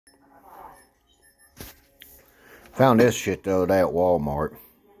Found this shit the other day at Walmart.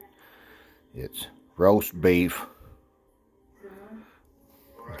 It's roast beef.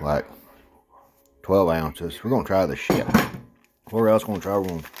 It's like 12 ounces. We're gonna try this shit. What else gonna try?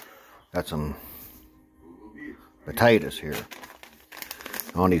 Got some potatoes here.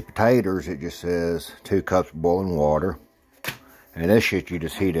 On these potatoes, it just says 2 cups of boiling water. And this shit, you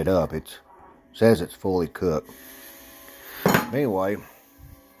just heat it up. It says it's fully cooked. Anyway,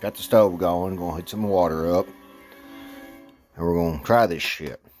 got the stove going. Gonna heat some water up. And we're gonna try this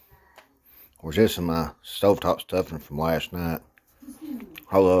shit. Of course, this is my stovetop stuffing from last night.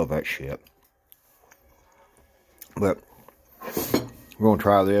 I love that shit. But we're gonna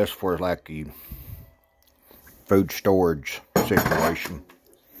try this for like the food storage situation.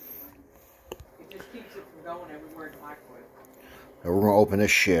 It just keeps it from going everywhere in the microwave. So we're gonna open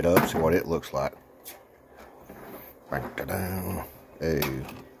this shit up, see what it looks like. Bang it down. Hey.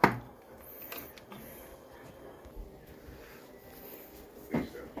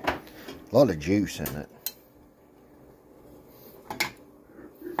 A lot of juice in it.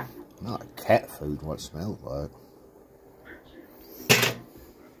 Not cat food, what it smells like.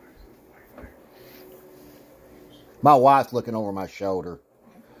 My wife's looking over my shoulder.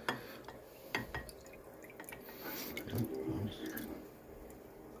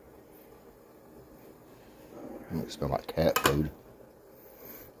 It smells like cat food.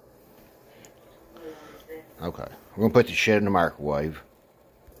 Okay, we're gonna put this shit in the microwave.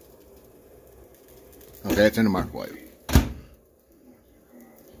 Okay, it's in the microwave.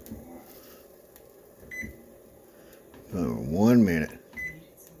 For 1 minute.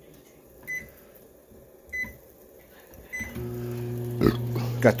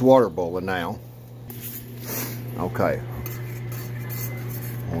 Got the water boiling now. Okay.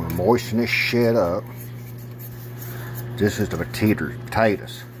 I want to moisten this shit up. This is the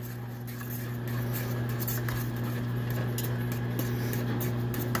potatoes.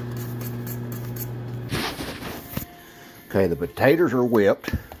 Okay, the potatoes are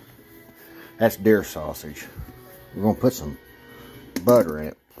whipped. That's deer sausage. We're going to put some butter in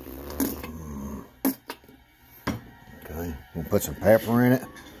it. Okay, we'll put some pepper in it.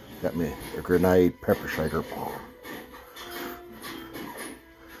 Got me a grenade pepper shaker.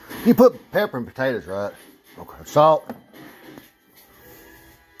 You put pepper in potatoes, right? Okay, salt.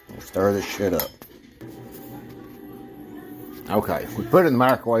 We'll stir this shit up. Okay, we put it in the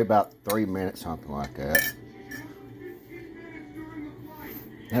microwave about 3 minutes, something like that.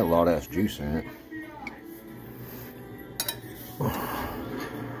 Had a lot of juice in it.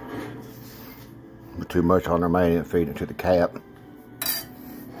 Put too much on there, man, and feed it to the cat.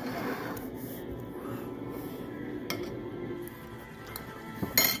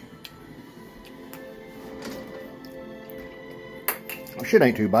 Shit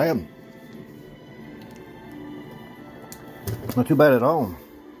ain't too bad. Not too bad at all.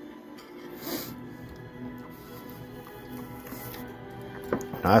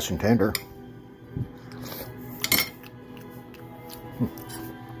 Nice and tender.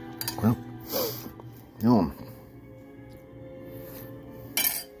 Well, yum.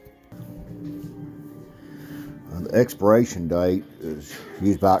 The expiration date is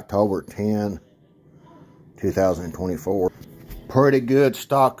used by October 10, 2024. Pretty good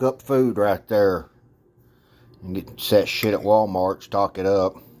stock up food right there. You can get set shit at Walmart, stock it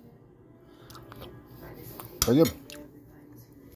up. Pretty good.